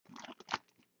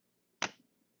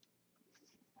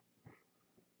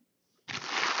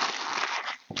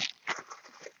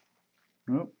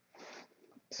Oh,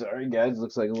 sorry guys,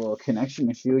 looks like a little connection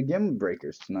issue again with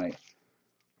breakers tonight.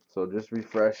 So just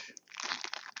refresh.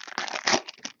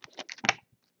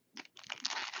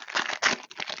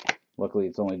 Luckily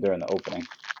it's only during the opening.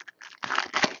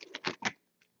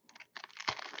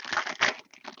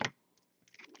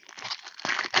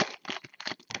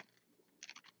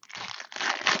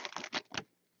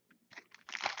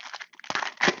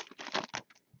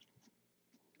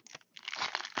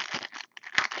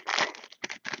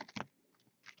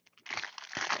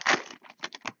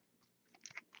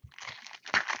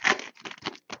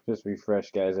 Just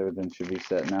refresh, guys. Everything should be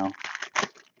set now.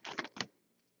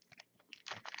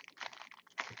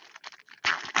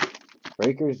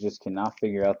 Breakers just cannot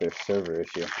figure out their server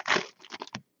issue.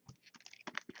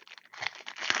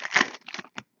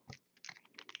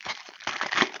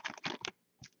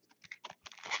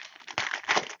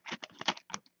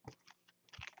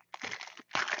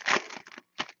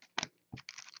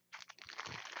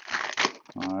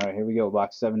 All right, here we go.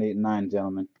 Box 7, 8, and 9,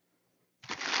 gentlemen.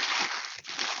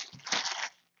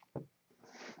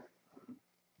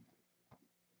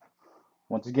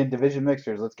 Once again, division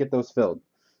mixers. Let's get those filled.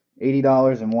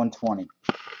 $80 and 120.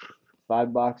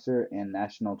 5-boxer and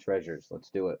National Treasures. Let's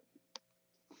do it.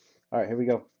 All right, here we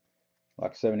go.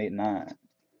 Box 7, 8, and 9.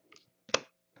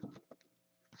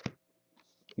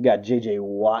 We got J.J.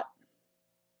 Watt.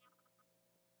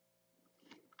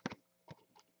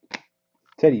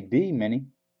 Teddy B, mini.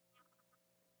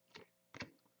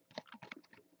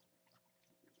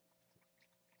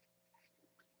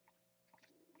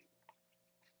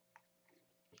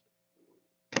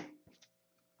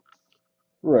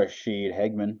 Rashid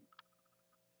Hegman.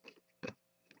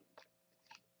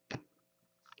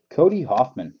 Cody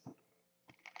Hoffman.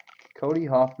 Cody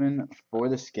Hoffman for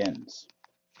the Skins.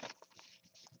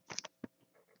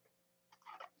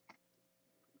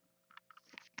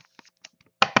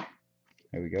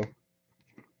 There we go.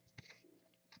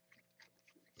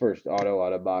 First auto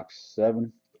out of box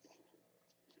 7.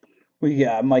 We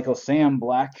got Michael Sam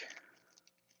Black.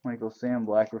 Michael Sam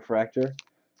Black refractor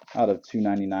out of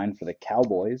 299 for the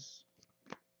Cowboys.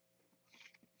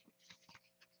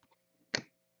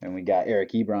 And we got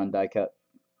Eric Ebron die cut.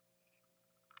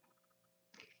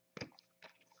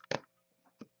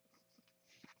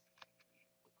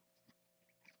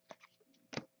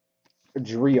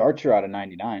 Dree Archer out of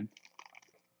 99.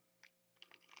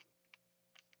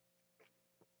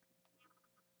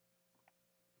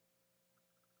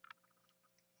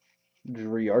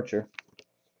 Dree Archer.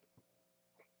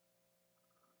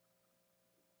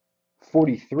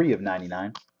 43 of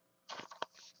 99.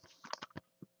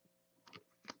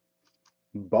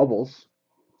 Bubbles.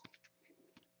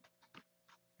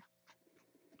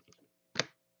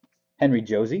 Henry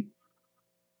Josie.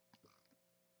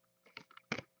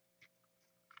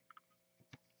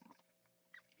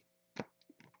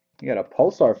 You got a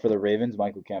Pulsar for the Ravens,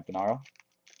 Michael Campanaro.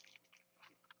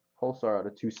 Pulsar out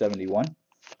of 271.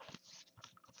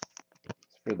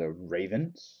 For the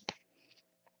Ravens.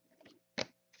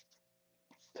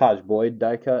 Taj Boyd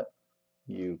die cut.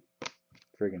 You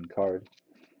friggin' card.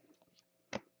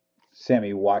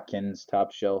 Sammy Watkins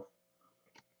top shelf.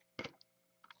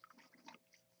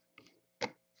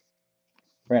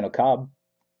 Randall Cobb.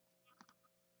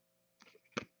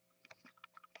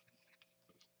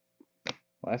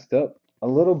 Last up, a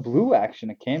little blue action,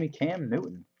 a Cam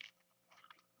Newton.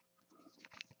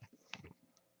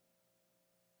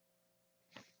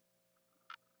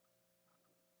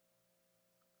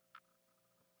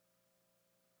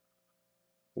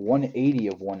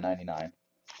 $180 of 199.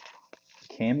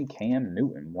 Cam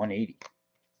Newton, 180.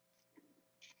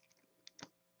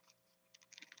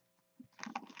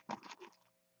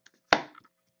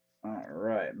 All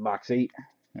right, box 8.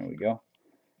 There we go.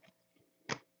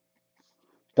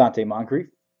 Dante Moncrief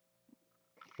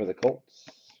for the Colts,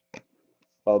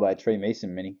 followed by Trey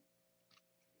Mason mini.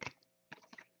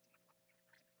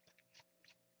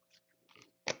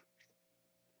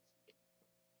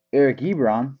 Eric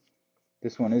Ebron.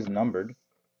 This one is numbered.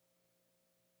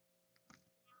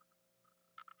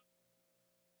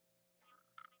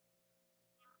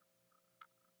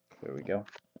 There we go.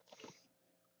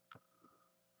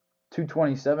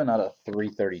 227 out of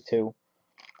 332.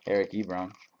 Eric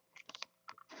Ebron.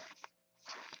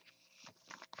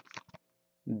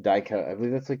 Die cut. I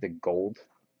believe that's like the gold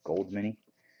mini.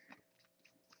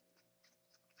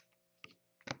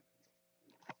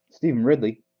 Stephen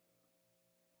Ridley.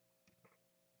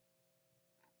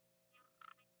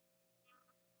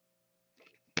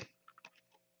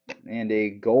 And a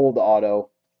gold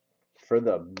auto for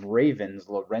the Ravens,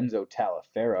 Lorenzo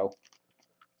Taliaferro.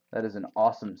 That is an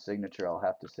awesome signature, I'll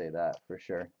have to say that for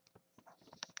sure.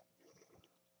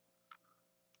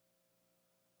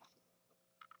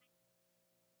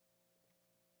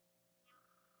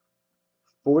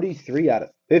 43 out of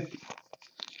 50.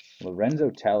 Lorenzo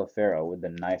Taliaferro with the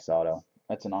nice auto.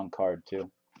 That's an on card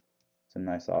too. It's a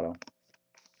nice auto.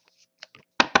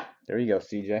 There you go,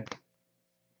 CJ.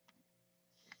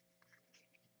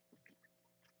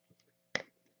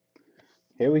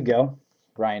 Here we go.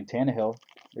 Ryan Tannehill.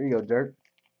 There you go, Dirt.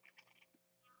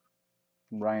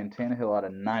 Ryan Tannehill out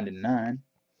of 99.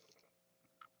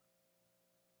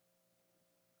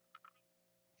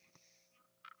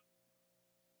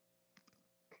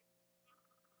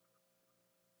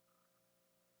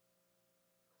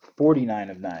 $49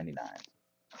 of 99.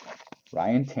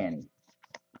 Ryan Tanny.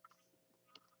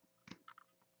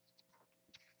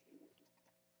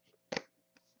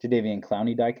 Jadeveon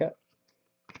Clowney die cut.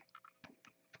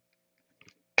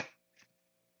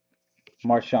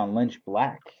 Marshawn Lynch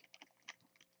black.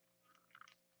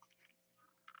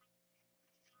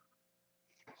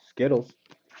 Skittles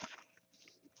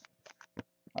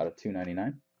out of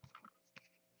 299.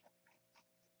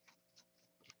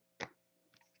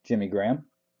 Jimmy Graham.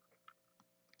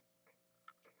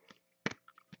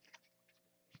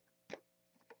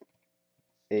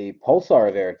 A Pulsar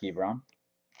of Eric Ebron.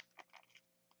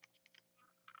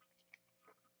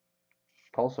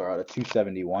 Pulsar out of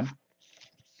 271.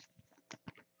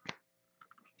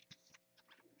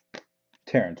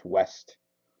 Terrence West.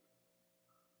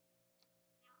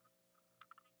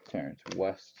 Terrence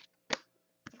West.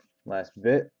 Last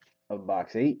bit of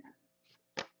box 8.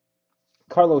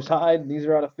 Carlos Hyde. These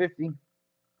are out of 50. It's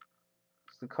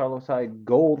the Carlos Hyde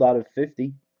gold out of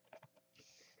 50.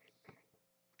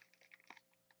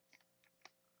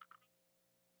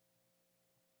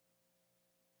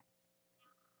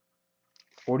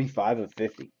 $45 of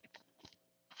 50.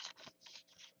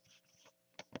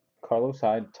 Carlos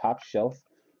Hyde top shelf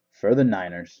for the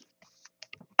Niners.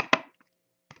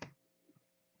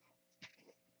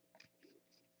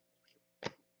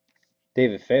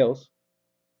 David Fales.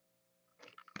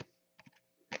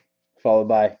 Followed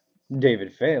by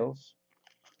David Fales.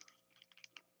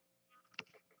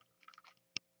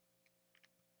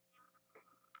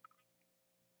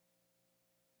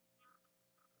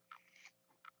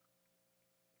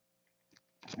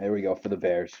 There we go for the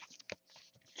Bears.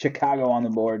 Chicago on the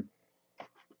board.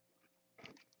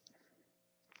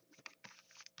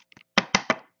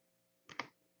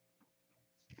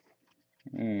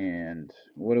 And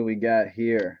what do we got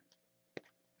here?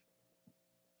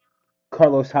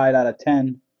 Carlos Hyde out of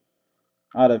 10.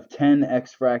 Out of 10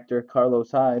 X-Fractor,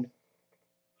 Carlos Hyde.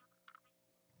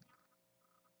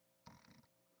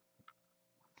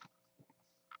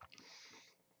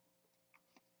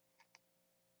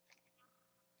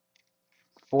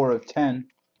 Four of 10.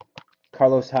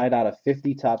 Carlos Hyde out of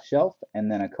 50 top shelf. And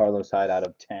then a Carlos Hyde out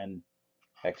of 10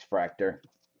 X-Fractor.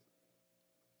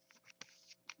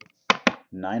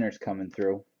 Niners coming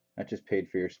through. That just paid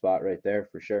for your spot right there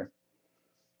for sure.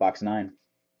 Box 9.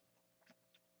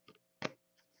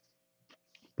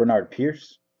 Bernard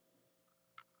Pierce.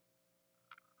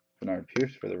 Bernard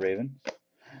Pierce for the Ravens.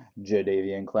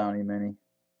 Jadeveon Clowney mini.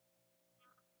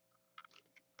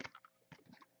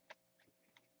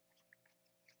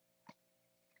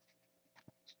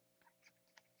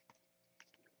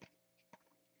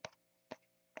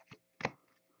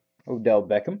 Odell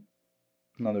Beckham.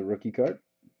 Another rookie card.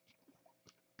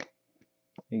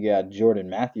 You got Jordan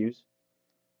Matthews.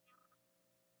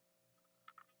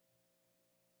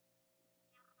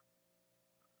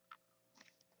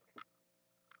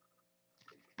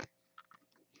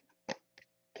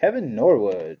 Kevin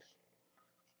Norwood.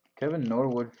 Kevin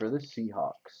Norwood for the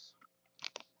Seahawks.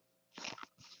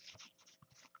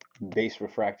 Base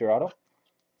refractor auto.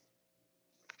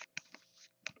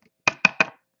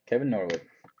 Kevin Norwood.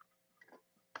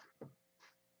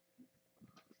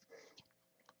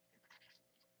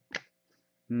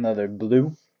 Another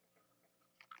blue.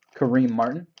 Kareem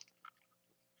Martin.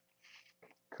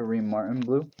 Kareem Martin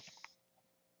blue.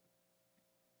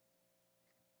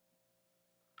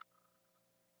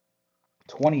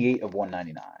 $28 of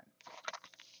 199.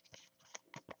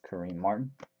 Kareem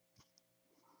Martin.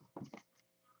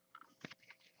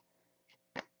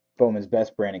 Bowman's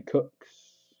best, Brandon Cooks.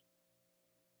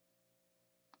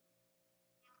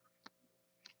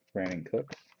 Brandon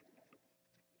Cooks.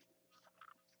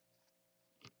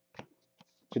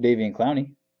 Jadeveon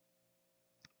Clowney.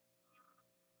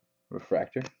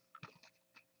 Refractor.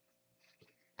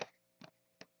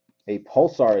 A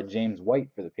Pulsar of James White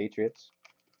for the Patriots.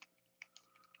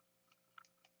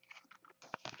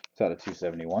 It's out of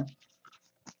 271.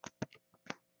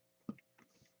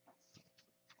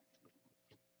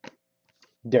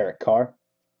 Derek Carr.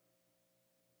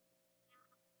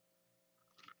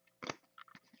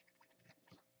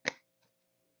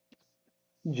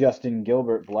 Justin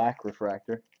Gilbert black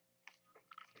refractor.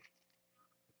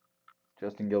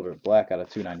 Justin Gilbert black out of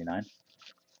 299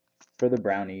 for the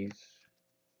Brownies.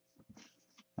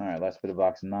 All right, last bit of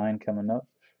box 9 coming up.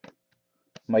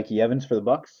 Mikey Evans for the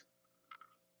Bucks.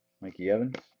 Mikey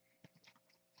Evans.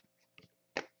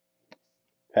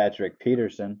 Patrick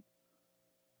Peterson.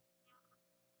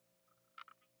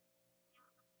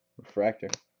 Refractor.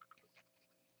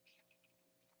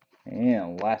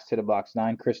 And last hit of box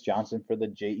 9, Chris Johnson for the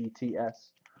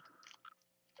Jets.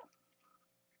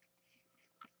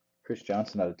 Chris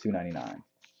Johnson out of 299.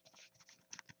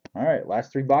 All right,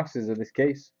 last 3 boxes of this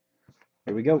case.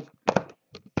 Here we go.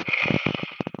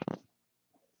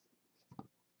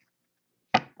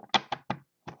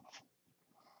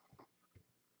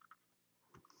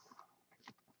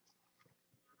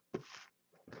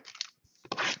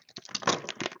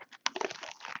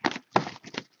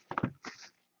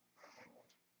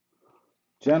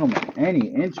 Gentlemen, any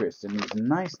interest in these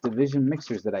nice division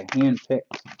mixers that I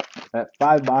hand-picked? That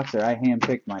 5-boxer I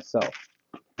hand-picked myself.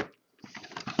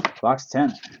 Box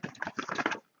 10.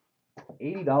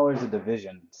 $80 a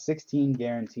division, 16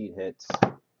 guaranteed hits.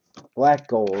 Black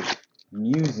Gold,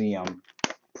 Museum,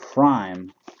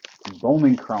 Prime,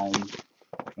 Bowman Chrome,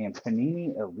 and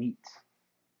Panini Elite.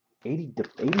 80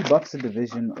 bucks a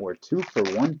division, or 2 for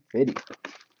 150.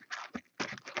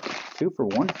 2 for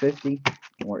 150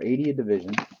 or 80 a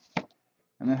division.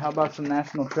 And then how about some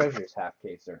National Treasures half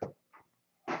caser?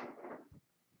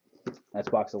 That's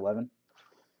box 11.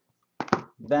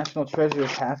 National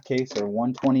Treasures half case are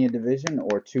 120 a division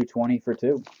or 220 for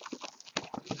 2.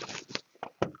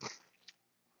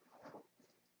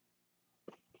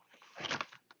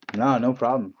 No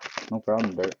problem. No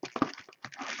problem, Bert.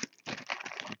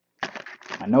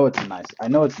 I know it's a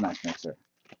nice mixer.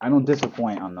 I don't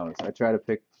disappoint on those. I try to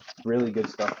pick really good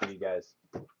stuff for you guys.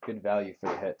 Good value for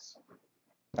the hits.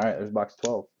 All right, there's box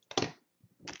 12.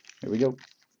 Here we go.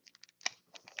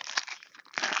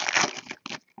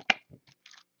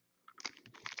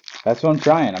 That's what I'm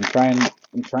trying. I'm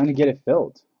trying to get it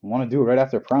filled. I want to do it right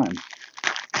after Prime.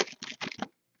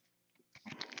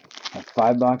 A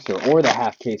 5-boxer or the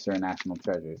half caser in National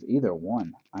Treasures. Either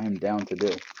one, I am down to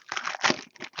do.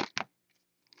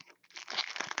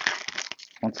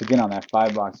 Once again, on that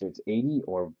 5-boxer, it's 80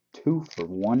 or 2 for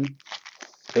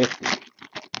 150.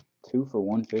 2 for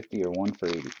 150 or 1 for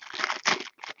 80.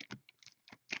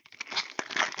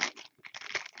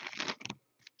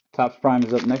 Topps Prime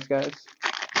is up next, guys.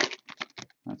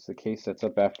 That's the case that's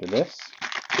up after this.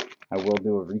 I will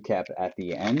do a recap at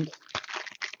the end.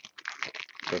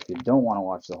 So if you don't want to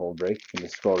watch the whole break, you can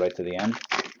just scroll right to the end.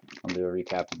 I'll do a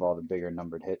recap of all the bigger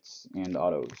numbered hits and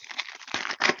autos.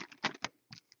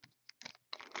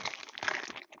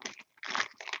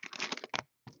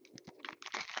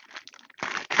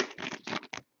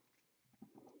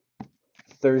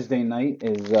 Thursday night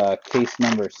is case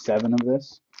number 7 of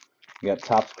this. We got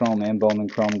Topps Chrome and Bowman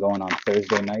Chrome going on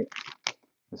Thursday night.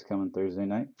 This coming Thursday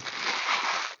night.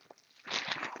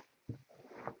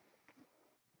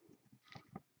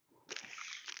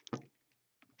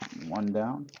 One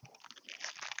down.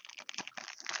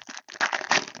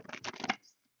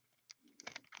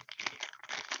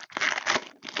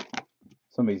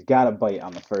 Somebody's got to bite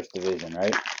on the first division,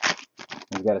 right?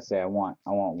 He's got to say, I want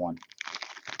one.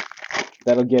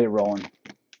 That'll get it rolling.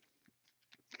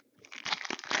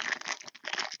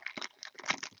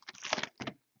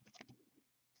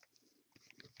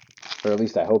 Or at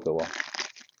least I hope it will.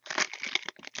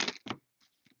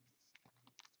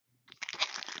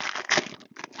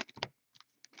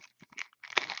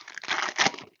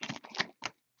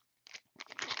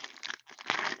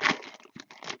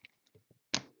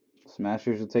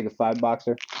 Smashers will take a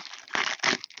 5-boxer.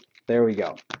 There we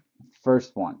go.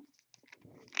 First one.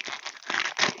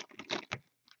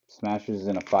 Smashers is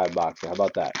in a 5-boxer. How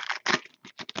about that?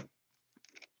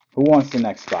 Who wants the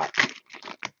next spot?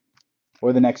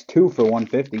 Or the next 2 for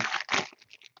 150?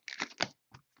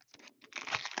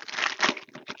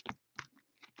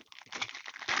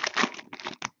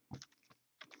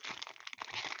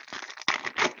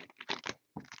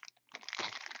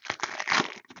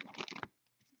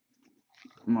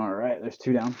 All right, there's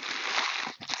 2 down.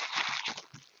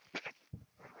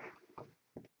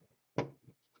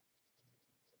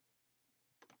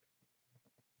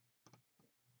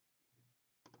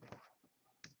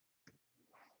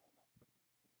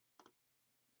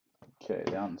 Okay,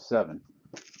 down to 7.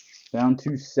 Down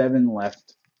to 7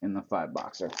 left in the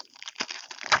 5-boxer.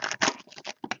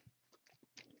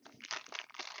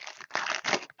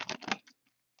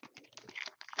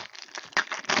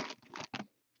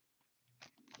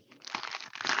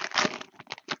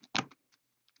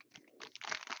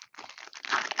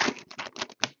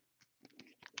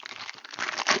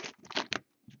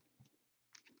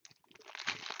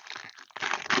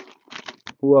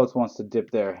 Who else wants to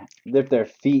dip their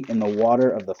feet in the water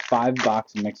of the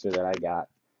 5-box mixer that I got?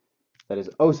 That is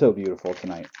oh so beautiful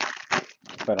tonight,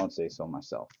 if I don't say so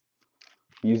myself.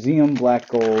 Museum Black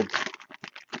Gold,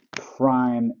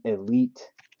 Prime, Elite,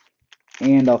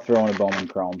 and I'll throw in a Bowman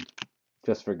Chrome,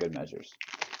 just for good measures.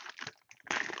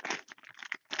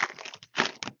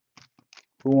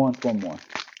 Who wants one more?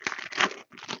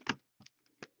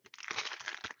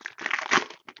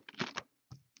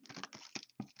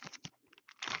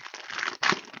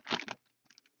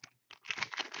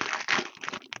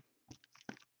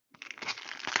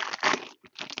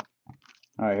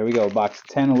 All right, here we go. Box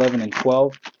 10, 11, and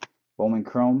 12. Bowman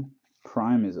Chrome.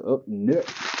 Prime is up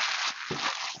next.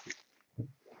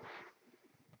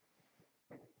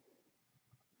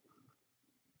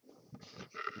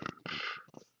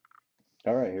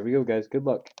 All right, here we go, guys. Good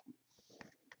luck.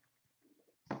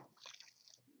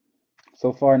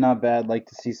 So far, not bad. Like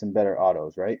to see some better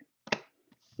autos, right?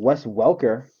 Wes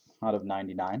Welker out of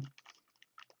 99.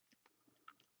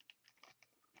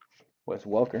 Wes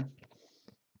Welker.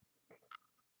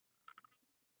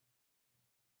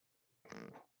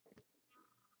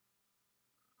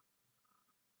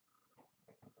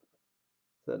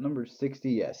 Is that number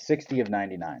 60? Yes, 60 of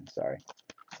 99. Sorry.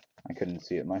 I couldn't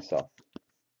see it myself.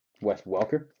 Wes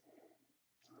Welker.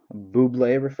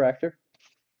 Bublé refractor.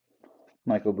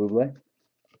 Michael Bublé.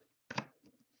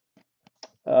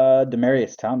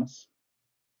 Demarius Thomas.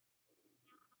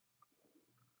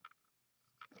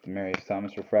 Demarius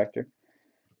Thomas refractor.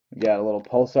 We got a little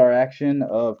pulsar action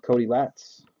of Cody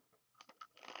Latz.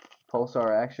 Pulsar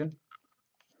action.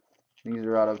 These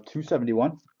are out of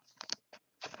 271.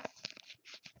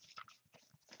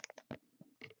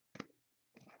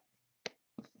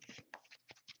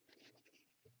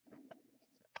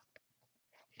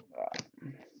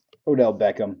 Odell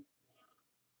Beckham.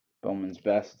 Bowman's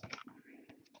best.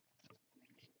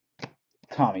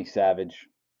 Tommy Savage.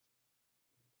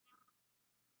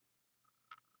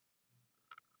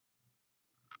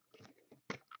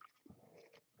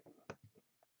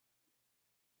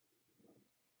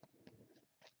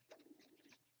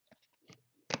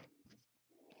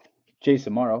 Chase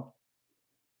Amaro.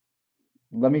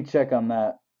 Let me check on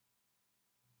that.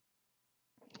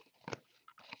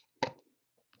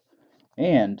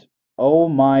 And, oh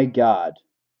my God.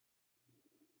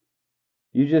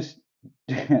 You just,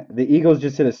 the Eagles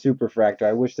just hit a Superfractor.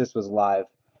 I wish this was live.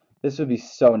 This would be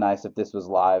so nice if this was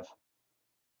live.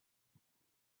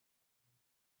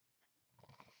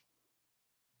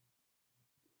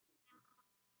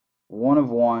 One of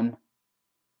one.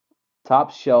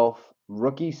 Top shelf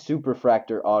rookie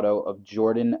Superfractor auto of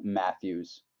Jordan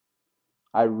Matthews.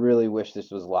 I really wish this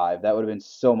was live. That would have been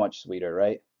so much sweeter,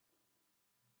 right?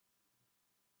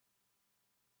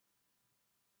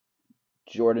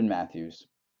 Jordan Matthews.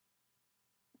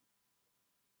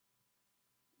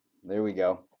 There we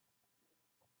go.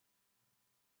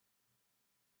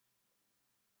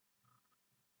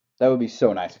 That would be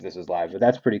so nice if this was live, but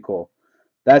that's pretty cool.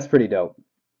 That's pretty dope.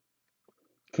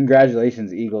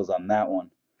 Congratulations, Eagles, on that one.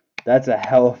 That's a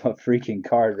hell of a freaking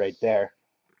card right there.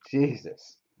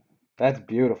 Jesus. That's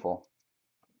beautiful.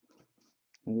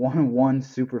 1-1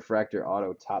 Superfractor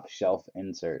auto top shelf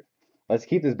insert. Let's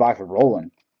keep this box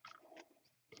rolling.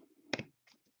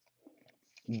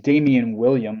 Damian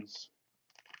Williams.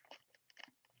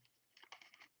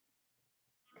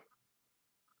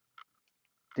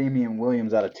 Damian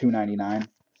Williams out of 299.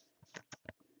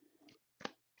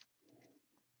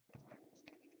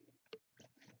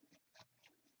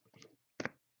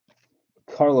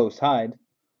 Carlos Hyde.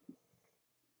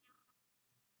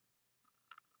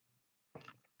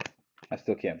 I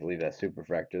still can't believe that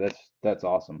Superfractor. That's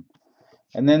awesome.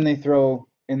 And then they throw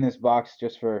in this box,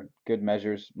 just for good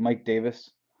measures, Mike Davis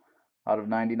out of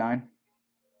 99.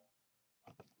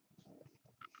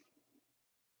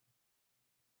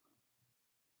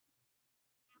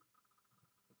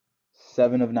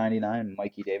 Seven of 99,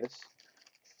 Mikey Davis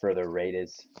for the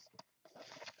Raiders.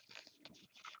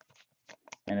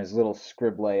 And his little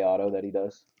scribble auto that he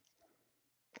does.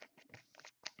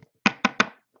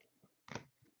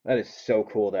 That is so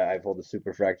cool that I pulled the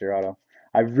Superfractor auto.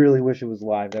 I really wish it was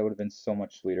live. That would have been so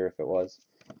much sweeter if it was.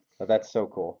 But that's so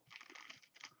cool.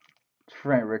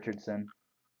 Trent Richardson.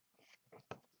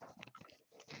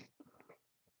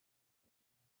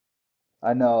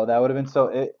 I know, that would have been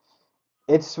so...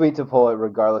 It's sweet to pull it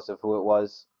regardless of who it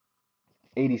was.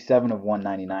 87 of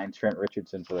 199, Trent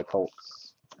Richardson for the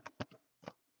Colts.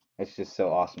 It's just so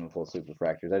awesome to pull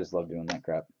Superfractors. I just love doing that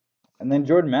crap. And then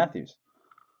Jordan Matthews.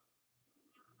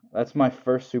 That's my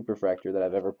first Superfractor that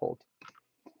I've ever pulled.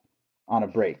 On a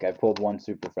break. I've pulled one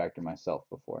Superfractor myself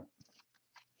before.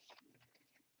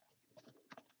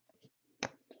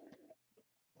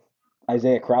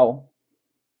 Isaiah Crowell.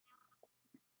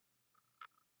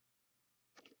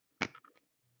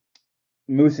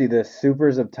 Moosey, the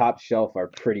supers of Top Shelf are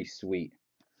pretty sweet.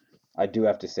 I do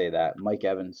have to say that. Mike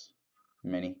Evans,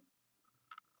 mini.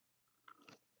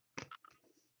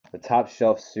 The Top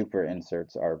Shelf super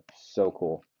inserts are so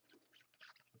cool.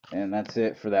 And that's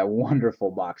it for that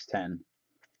wonderful box 10.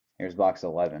 Here's box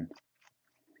 11.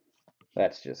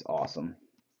 That's just awesome.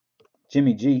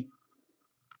 Jimmy G,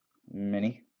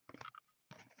 mini.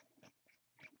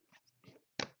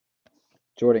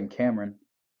 Jordan Cameron.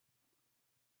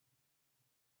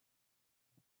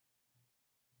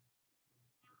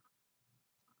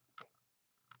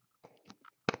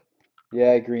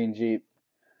 Yeah, green Jeep.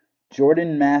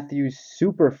 Jordan Matthews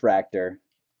Superfractor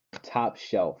Top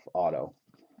Shelf auto.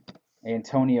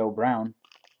 Antonio Brown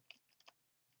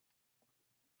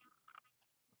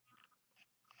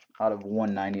out of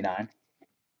 199.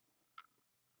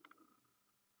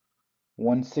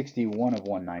 161 of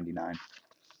 199.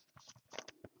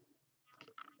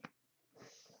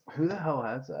 Who the hell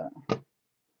has that?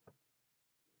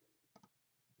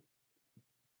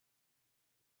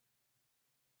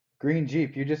 Green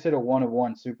Jeep, you just hit a 1 of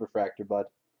 1 Superfractor, bud.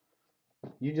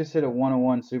 You just hit a 1 of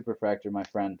 1 Superfractor, my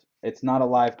friend. It's not a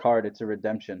live card, it's a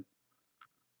redemption.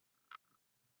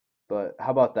 But how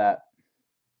about that?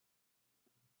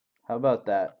 How about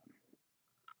that?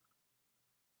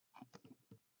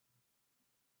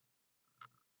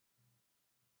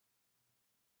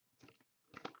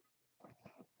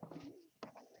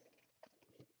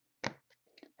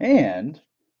 And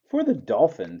for the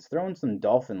Dolphins, throwing some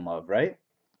Dolphin love, right?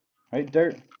 Right,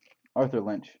 Dirt? Arthur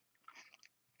Lynch.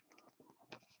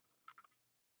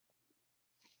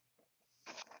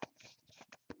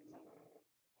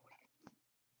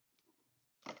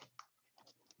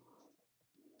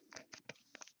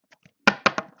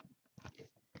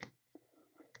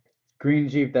 Green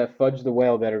Jeep, that Fudge the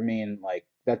Whale better mean like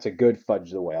that's a good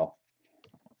Fudge the Whale.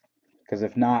 Because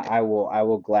if not, I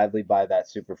will gladly buy that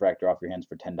Superfractor off your hands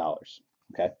for $10.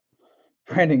 Okay.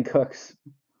 Brandon Cooks.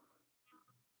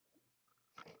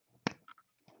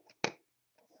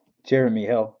 Jeremy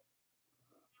Hill.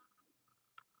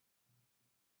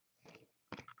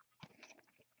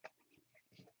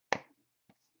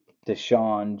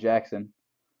 Deshaun Jackson.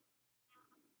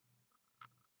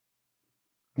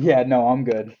 Yeah, no, I'm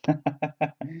good.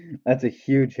 That's a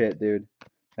huge hit, dude.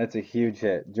 That's a huge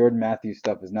hit. Jordan Matthews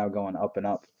stuff is now going up and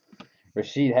up.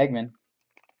 Rashid Hegman.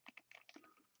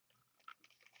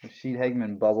 Rashid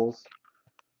Hegman bubbles.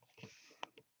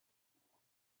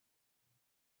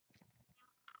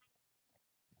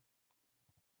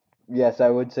 Yes, I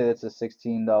would say that's a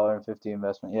 $16.50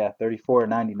 investment. Yeah,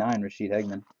 $34.99 Rashid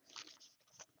Hegman.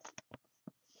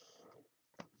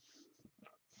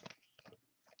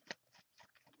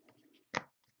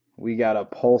 We got a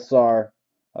Pulsar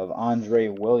of Andre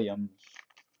Williams.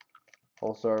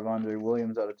 Pulsar of Andre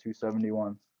Williams out of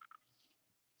 271.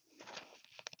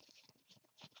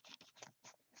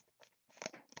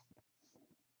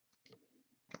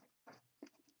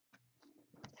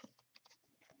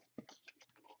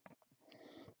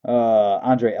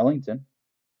 Andre Ellington.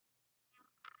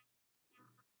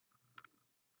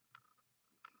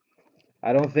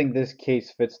 I don't think this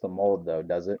case fits the mold, though,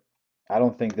 does it? I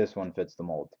don't think this one fits the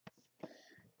mold.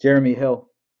 Jeremy Hill,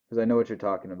 because I know what you're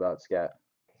talking about, Scat.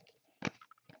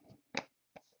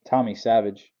 Tommy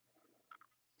Savage.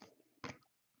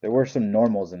 There were some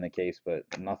normals in the case, but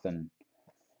nothing.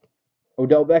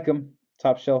 Odell Beckham,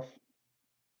 top shelf.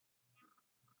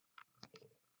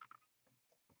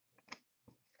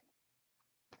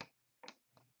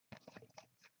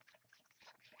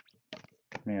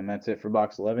 Man, that's it for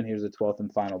box 11. Here's the 12th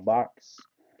and final box.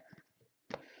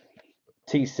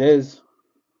 T-Sizz.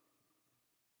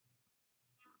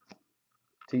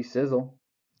 T-Sizzle.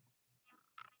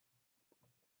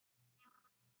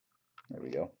 There we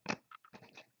go.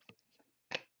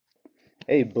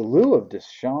 A blue of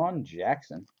Deshaun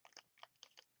Jackson.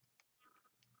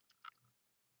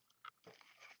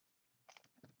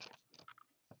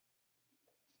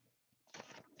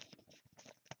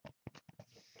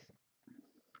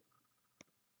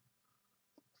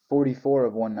 $44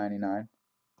 of $199.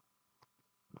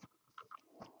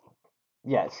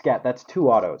 Yeah, Scat, that's two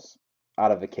autos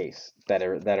out of the case that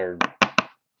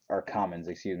are commons.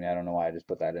 Excuse me, I don't know why I just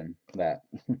put that in that.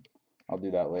 I'll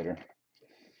do that later.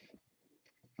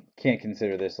 Can't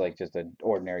consider this like just an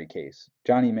ordinary case.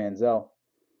 Johnny Manziel.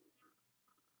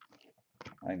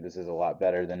 I think this is a lot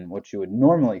better than what you would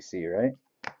normally see, right?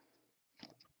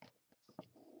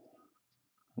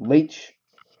 Leach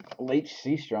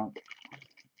Seastrunk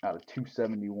out of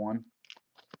 271.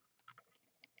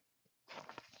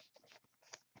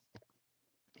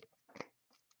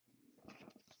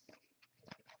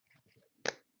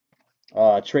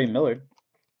 Trey Miller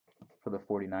for the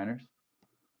 49ers.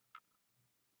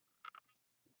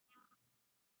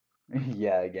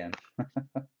 Yeah, again.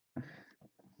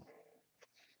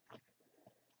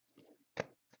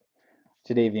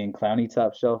 Jadeveon Clowney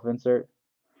top shelf insert.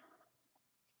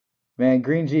 Man,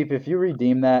 Green Jeep, if you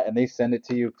redeem that and they send it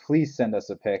to you, please send us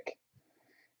a pic.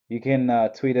 You can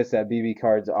tweet us at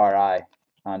bbcardsri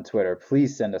on Twitter.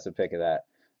 Please send us a pic of that.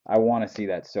 I want to see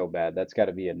that so bad. That's got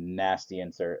to be a nasty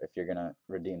insert if you're going to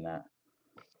redeem that.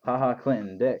 Haha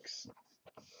Clinton Dix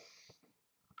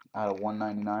out of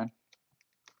 199.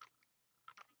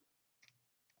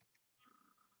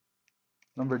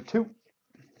 Number 2.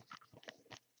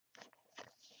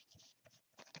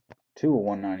 2 of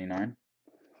 199.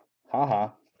 Haha.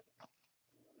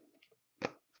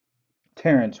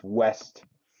 Terrence West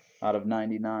out of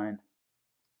 99.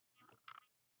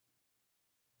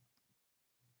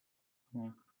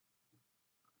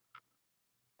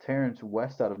 Terrence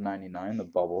West out of 99, the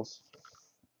bubbles.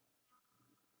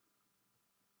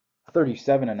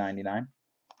 37 of 99.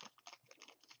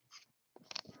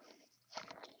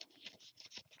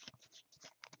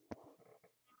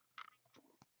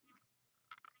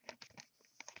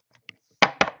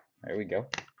 There we go.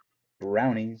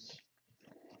 Brownies.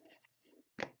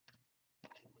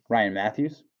 Ryan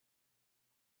Matthews.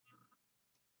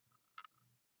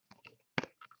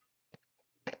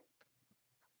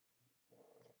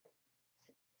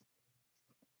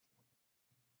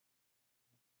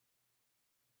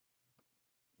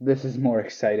 This is more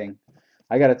exciting.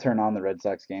 I got to turn on the Red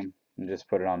Sox game and just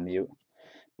put it on mute.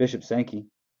 Bishop Sankey.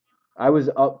 I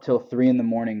was up till 3 in the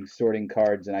morning sorting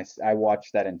cards, and I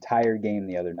watched that entire game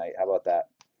the other night. How about that?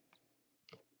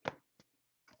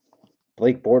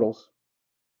 Blake Bortles.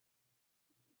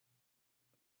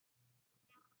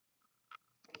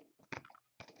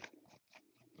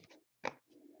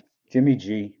 Jimmy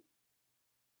G.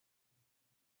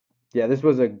 Yeah, this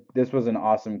was an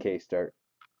awesome case start.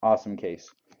 Awesome case.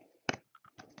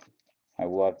 I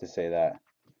will have to say that.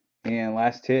 And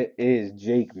last hit is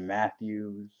Jake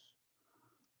Matthews.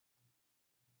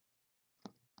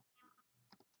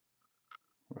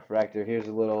 Refractor. Here's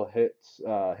a little hits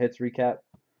recap.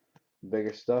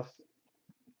 Bigger stuff.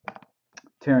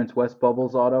 Terrence West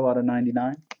Bubbles auto out of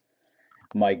 99.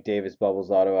 Mike Davis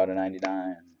Bubbles auto out of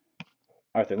 99.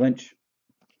 Arthur Lynch.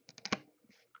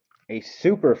 A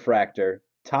Superfractor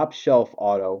top shelf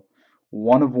auto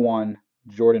 1 of 1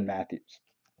 Jordan Matthews.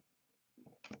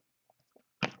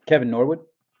 Kevin Norwood.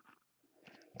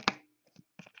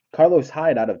 Carlos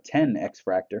Hyde out of 10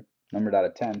 X-Fractor, numbered out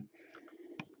of 10.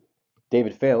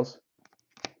 David Fales.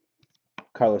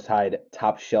 Carlos Hyde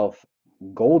top shelf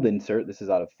gold insert. This is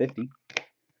out of 50.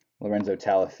 Lorenzo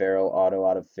Taliaferro auto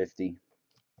out of 50.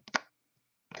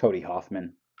 Cody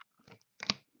Hoffman.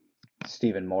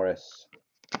 Stephen Morris.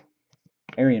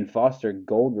 Arian Foster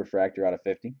gold refractor out of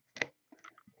 50.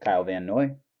 Kyle Van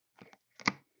Noy.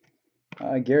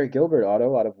 Garrett Gilbert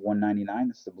auto out of 199.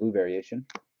 This is the blue variation.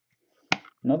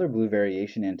 Another blue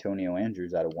variation, Antonio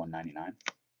Andrews out of 199.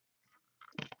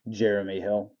 Jeremy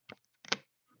Hill.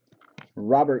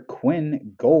 Robert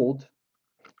Quinn gold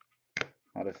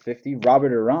out of 50.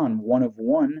 Robert Iran 1 of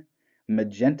 1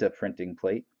 magenta printing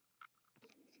plate.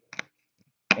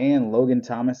 And Logan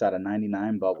Thomas out of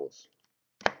 99 bubbles.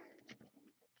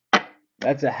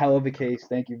 That's a hell of a case.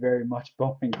 Thank you very much,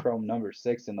 Bowman Chrome number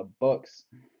 6 in the books.